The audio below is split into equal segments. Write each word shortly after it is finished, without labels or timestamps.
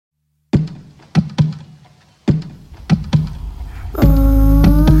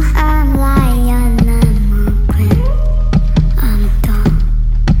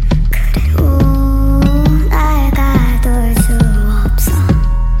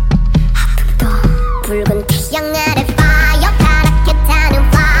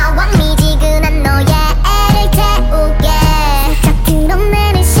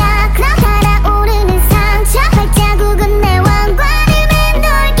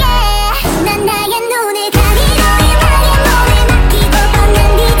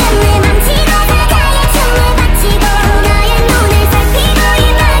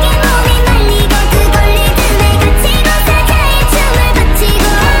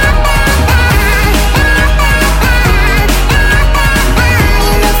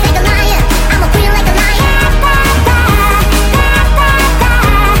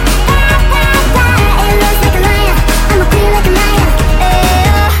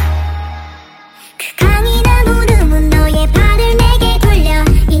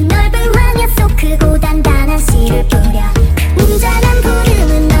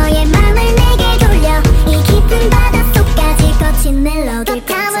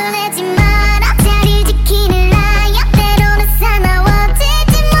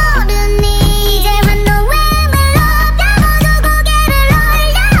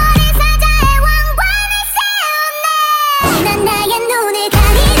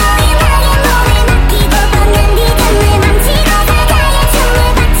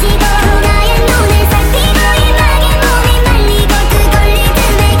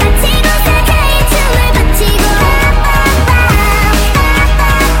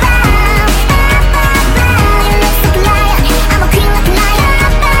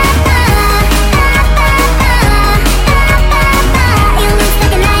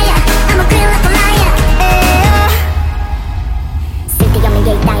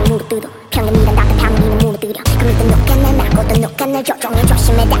뚫어 평균이란 답답함 우리는 무너뜨려 그 밑에 녹아 날 막고 또 녹아 날 조종해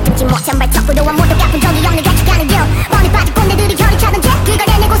조심해 다듬지 못한 발톱으로와 모두 갚은 적이 없는 가축하는 겨 뻔히 빠진 꼰대들이 혈이 차던 채 그걸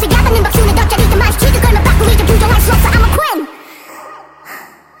내내 곳에 야받는 박수는 덕자리 더 많이 지그 걸면 바꾸기 좀 부정할 수 없어